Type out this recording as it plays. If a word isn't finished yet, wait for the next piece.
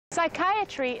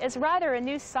Psychiatry is rather a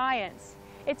new science.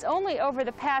 It's only over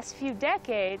the past few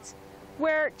decades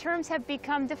where terms have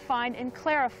become defined and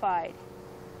clarified.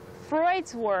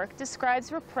 Freud's work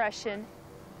describes repression,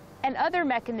 and other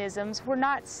mechanisms were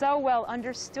not so well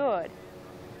understood.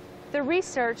 The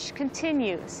research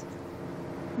continues.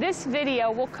 This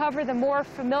video will cover the more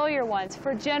familiar ones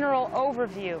for general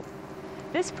overview.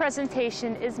 This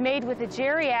presentation is made with a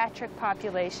geriatric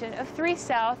population of 3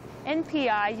 South,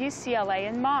 NPI, UCLA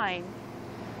in mind.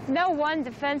 No one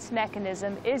defense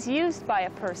mechanism is used by a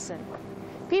person.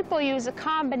 People use a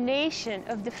combination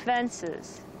of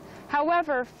defenses.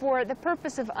 However, for the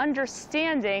purpose of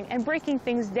understanding and breaking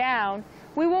things down,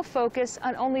 we will focus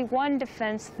on only one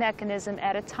defense mechanism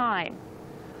at a time.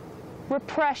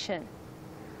 Repression.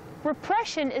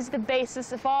 Repression is the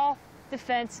basis of all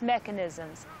defense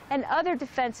mechanisms, and other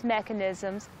defense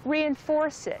mechanisms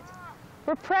reinforce it.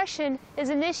 Repression is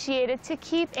initiated to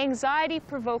keep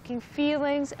anxiety-provoking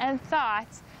feelings and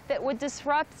thoughts that would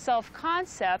disrupt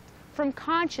self-concept from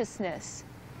consciousness.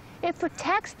 It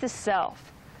protects the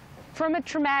self from a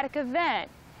traumatic event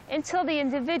until the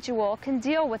individual can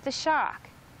deal with the shock.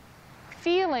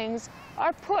 Feelings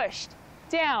are pushed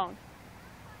down,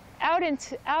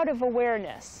 out of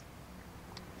awareness,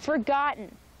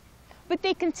 forgotten, but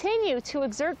they continue to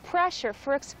exert pressure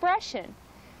for expression.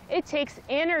 It takes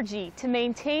energy to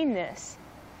maintain this.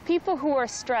 People who are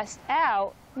stressed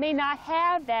out may not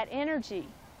have that energy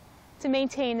to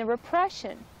maintain the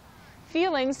repression.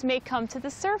 Feelings may come to the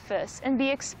surface and be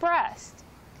expressed.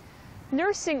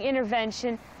 Nursing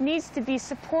intervention needs to be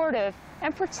supportive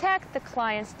and protect the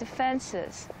client's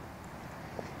defenses.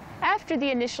 After the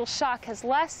initial shock has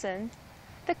lessened,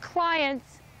 the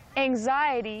client's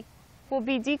anxiety will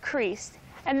be decreased,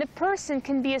 and the person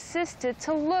can be assisted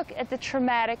to look at the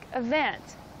traumatic event.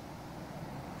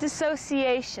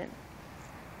 Dissociation.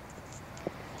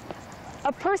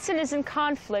 A person is in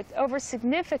conflict over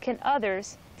significant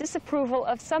others' disapproval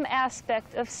of some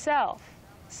aspect of self.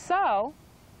 So,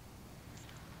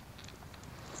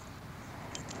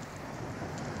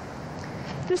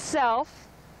 the self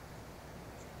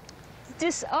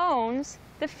disowns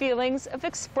the feelings of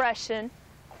expression,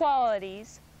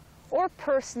 qualities, or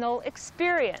personal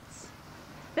experience.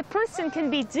 The person can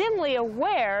be dimly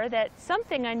aware that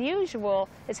something unusual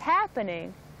is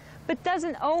happening, but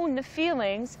doesn't own the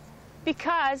feelings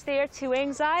because they are too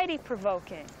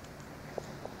anxiety-provoking.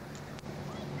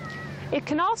 It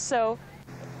can also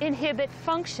inhibit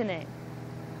functioning.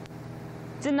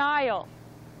 Denial.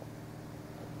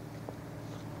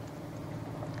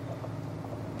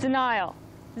 Denial.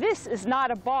 This is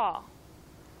not a ball.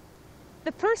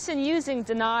 The person using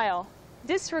denial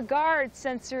disregards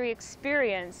sensory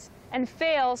experience and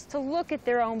fails to look at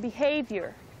their own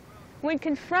behavior. When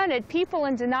confronted, people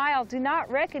in denial do not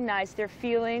recognize their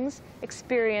feelings,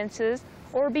 experiences,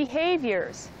 or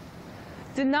behaviors.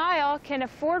 Denial can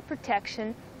afford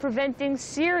protection, preventing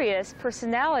serious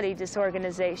personality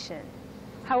disorganization.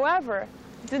 However,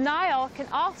 denial can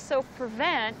also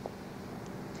prevent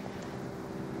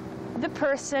the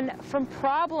person from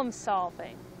problem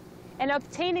solving and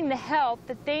obtaining the help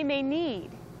that they may need.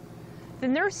 The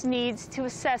nurse needs to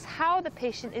assess how the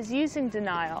patient is using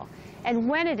denial and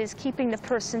when it is keeping the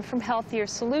person from healthier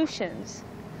solutions.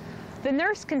 The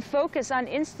nurse can focus on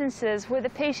instances where the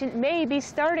patient may be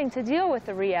starting to deal with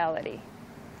the reality.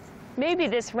 Maybe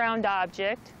this round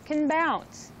object can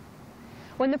bounce.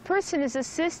 When the person is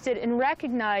assisted in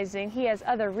recognizing he has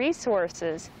other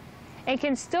resources and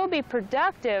can still be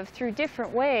productive through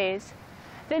different ways,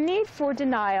 the need for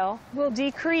denial will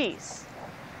decrease.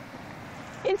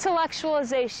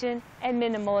 Intellectualization and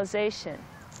minimalization.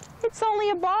 It's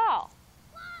only a ball.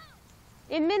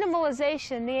 In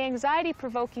minimalization, the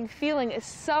anxiety-provoking feeling is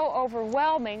so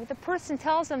overwhelming, the person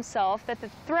tells himself that the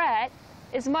threat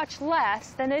is much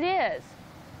less than it is.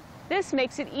 This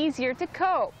makes it easier to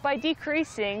cope by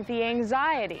decreasing the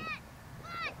anxiety.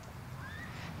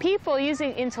 People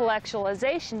using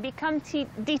intellectualization become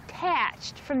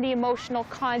detached from the emotional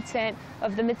content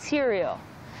of the material.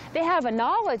 They have a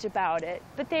knowledge about it,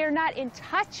 but they are not in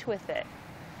touch with it.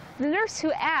 The nurse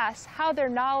who asks how their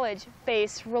knowledge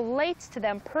base relates to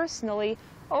them personally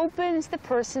opens the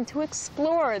person to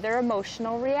explore their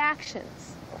emotional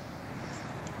reactions.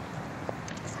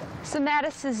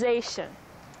 Somaticization,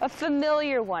 a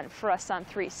familiar one for us on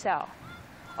 3 South.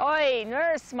 Oi,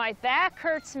 nurse, my back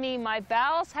hurts me, my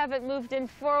bowels haven't moved in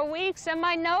 4 weeks, and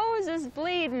my nose is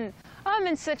bleeding. I'm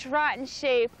in such rotten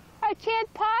shape, I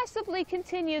can't possibly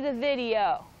continue the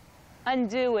video.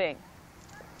 Undoing.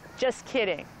 Just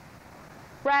kidding.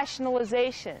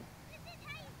 Rationalization.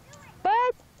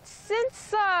 But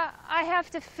Since I have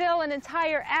to fill an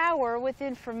entire hour with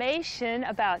information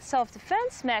about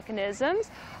self-defense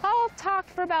mechanisms, I'll talk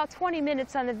for about 20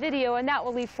 minutes on the video, and that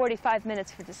will leave 45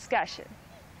 minutes for discussion.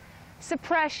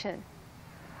 Suppression.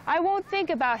 I won't think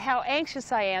about how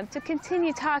anxious I am to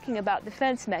continue talking about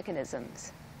defense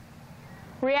mechanisms.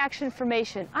 Reaction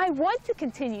formation. I want to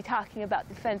continue talking about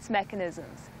defense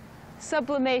mechanisms.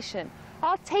 Sublimation.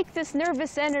 I'll take this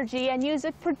nervous energy and use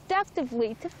it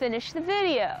productively to finish the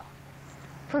video.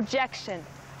 Projection.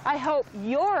 I hope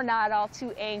you're not all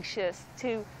too anxious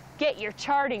to get your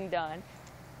charting done,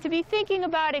 to be thinking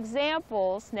about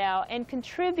examples now and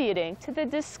contributing to the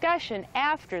discussion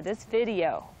after this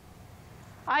video.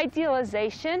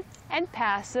 Idealization and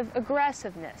passive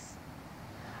aggressiveness.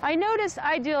 I notice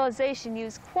idealization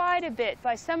used quite a bit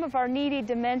by some of our needy,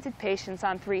 demented patients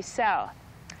on 3 South.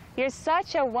 You're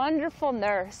such a wonderful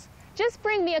nurse. Just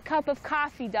bring me a cup of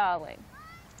coffee, darling.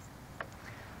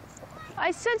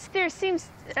 I sense there seems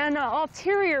an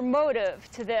ulterior motive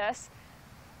to this.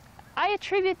 I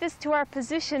attribute this to our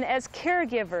position as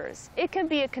caregivers. It can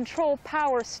be a control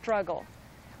power struggle.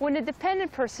 When a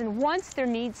dependent person wants their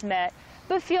needs met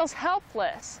but feels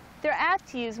helpless, they're apt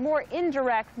to use more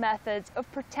indirect methods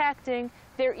of protecting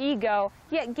their ego,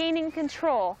 yet gaining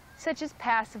control, such as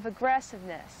passive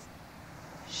aggressiveness.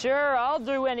 Sure, I'll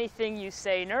do anything you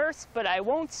say, nurse, but I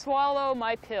won't swallow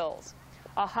my pills.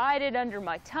 I'll hide it under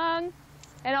my tongue,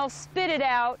 and I'll spit it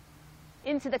out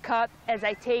into the cup as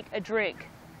I take a drink.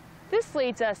 This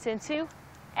leads us into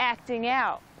acting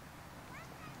out.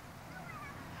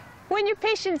 When your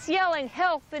patient's yelling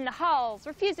help in the halls,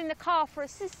 refusing to call for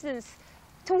assistance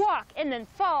to walk and then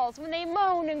falls, when they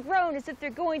moan and groan as if they're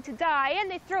going to die,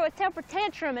 and they throw a temper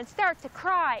tantrum and start to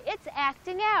cry, it's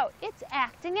acting out. It's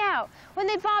acting out. When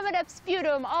they vomit up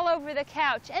sputum all over the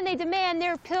couch and they demand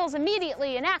their pills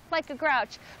immediately and act like a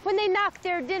grouch, when they knock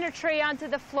their dinner tray onto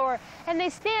the floor and they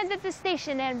stand at the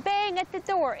station and bang at the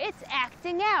door, it's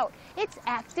acting out. It's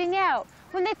acting out.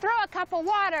 When they throw a cup of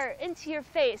water into your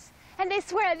face and they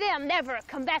swear they'll never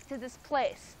come back to this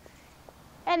place,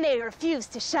 and they refuse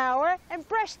to shower and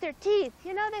brush their teeth.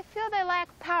 You know, they feel they lack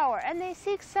power and they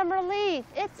seek some relief.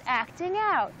 It's acting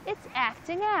out. It's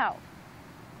acting out.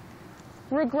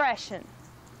 Regression.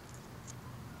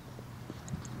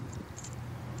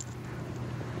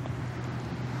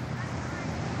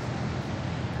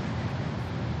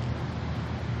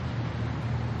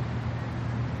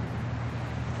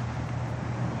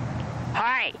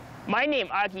 Hi, my name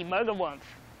is Augie Mugawumph.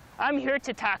 I'm here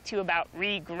to talk to you about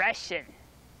regression.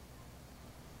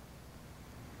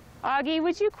 Augie,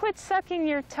 would you quit sucking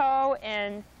your toe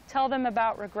and tell them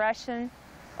about regression?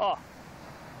 Oh,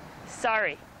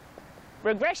 sorry.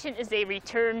 Regression is a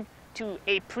return to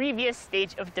a previous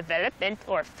stage of development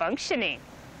or functioning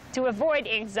to avoid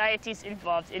anxieties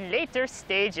involved in later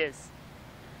stages.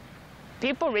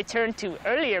 People return to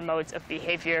earlier modes of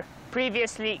behavior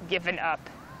previously given up.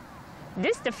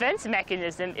 This defense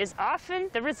mechanism is often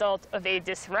the result of a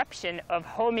disruption of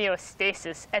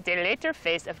homeostasis at a later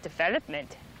phase of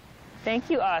development.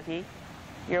 Thank you, Augie.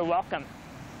 You're welcome.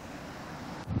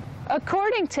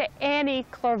 According to Annie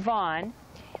Clervon,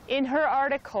 in her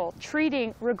article,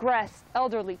 Treating Regressed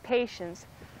Elderly Patients,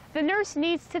 the nurse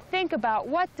needs to think about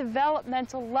what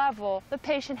developmental level the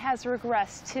patient has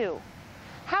regressed to.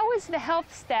 How is the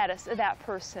health status of that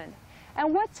person?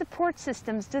 And what support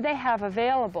systems do they have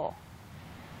available?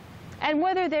 And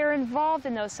whether they're involved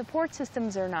in those support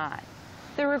systems or not.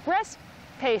 The regressed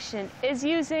patient is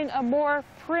using a more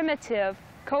primitive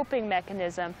coping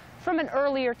mechanism from an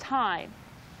earlier time.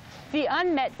 The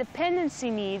unmet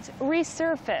dependency needs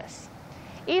resurface.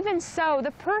 Even so, the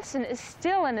person is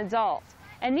still an adult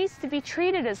and needs to be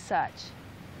treated as such.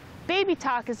 Baby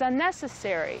talk is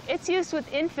unnecessary. It's used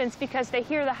with infants because they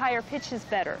hear the higher pitches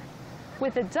better.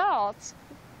 With adults,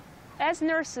 as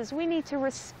nurses, we need to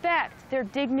respect their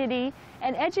dignity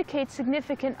and educate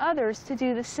significant others to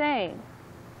do the same.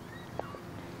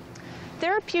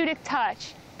 Therapeutic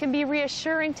touch can be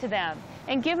reassuring to them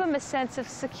and give them a sense of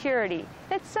security,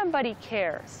 that somebody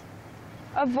cares.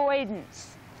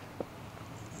 Avoidance.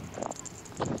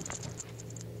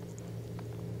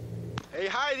 Hey,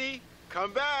 Heidi,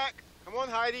 come back. Come on,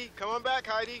 Heidi. Come on back,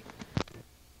 Heidi.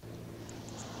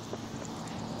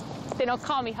 They don't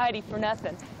call me Heidi for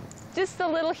nothing. Just a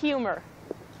little humor.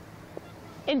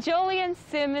 In Jolyon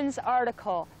Simmons'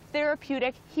 article,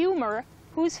 Therapeutic Humor,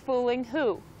 Who's Fooling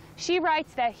Who? She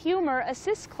writes that humor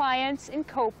assists clients in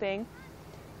coping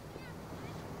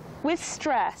with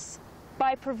stress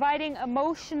by providing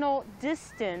emotional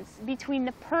distance between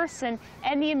the person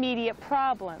and the immediate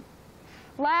problem.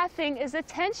 Laughing is a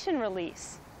tension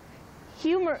release.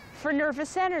 Humor for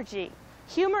nervous energy.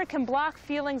 Humor can block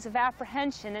feelings of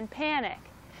apprehension and panic.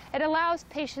 It allows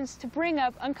patients to bring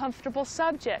up uncomfortable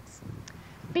subjects.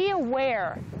 Be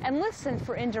aware and listen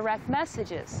for indirect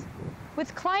messages.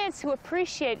 With clients who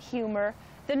appreciate humor,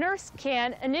 the nurse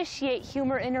can initiate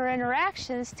humor in her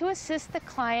interactions to assist the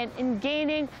client in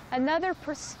gaining another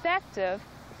perspective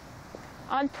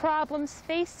on problems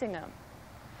facing them.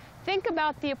 Think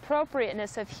about the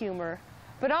appropriateness of humor,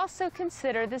 but also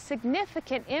consider the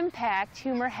significant impact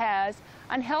humor has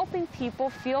on helping people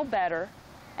feel better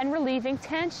and relieving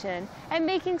tension and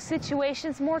making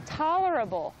situations more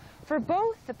tolerable for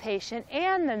both the patient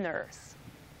and the nurse.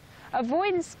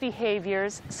 Avoidance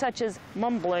behaviors, such as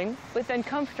mumbling with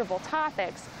uncomfortable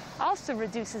topics, also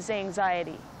reduces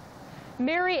anxiety.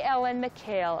 Mary Ellen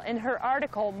McHale, in her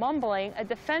article, Mumbling, a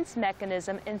Defense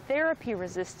Mechanism in Therapy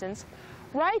Resistance,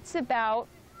 writes about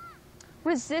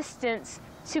resistance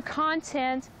to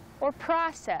content or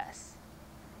process.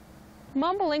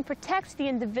 Mumbling protects the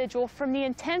individual from the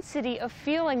intensity of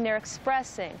feeling they're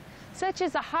expressing, such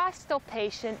as a hostile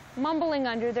patient mumbling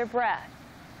under their breath.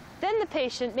 Then the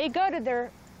patient may go to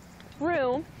their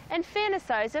room and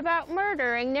fantasize about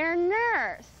murdering their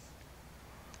nurse.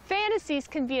 Fantasies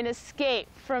can be an escape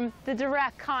from the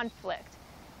direct conflict.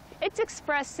 It's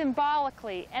expressed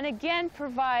symbolically and again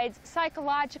provides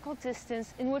psychological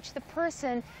distance in which the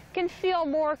person can feel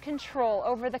more control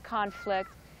over the conflict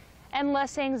and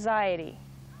less anxiety.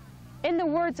 In the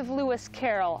words of Lewis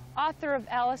Carroll, author of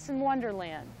Alice in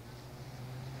Wonderland,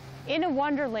 "In a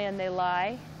wonderland they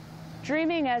lie,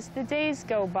 dreaming as the days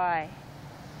go by,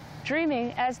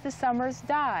 dreaming as the summers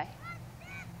die,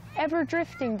 ever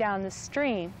drifting down the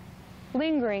stream,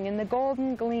 lingering in the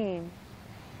golden gleam.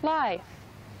 Life,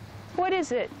 what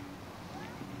is it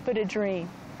but a dream?"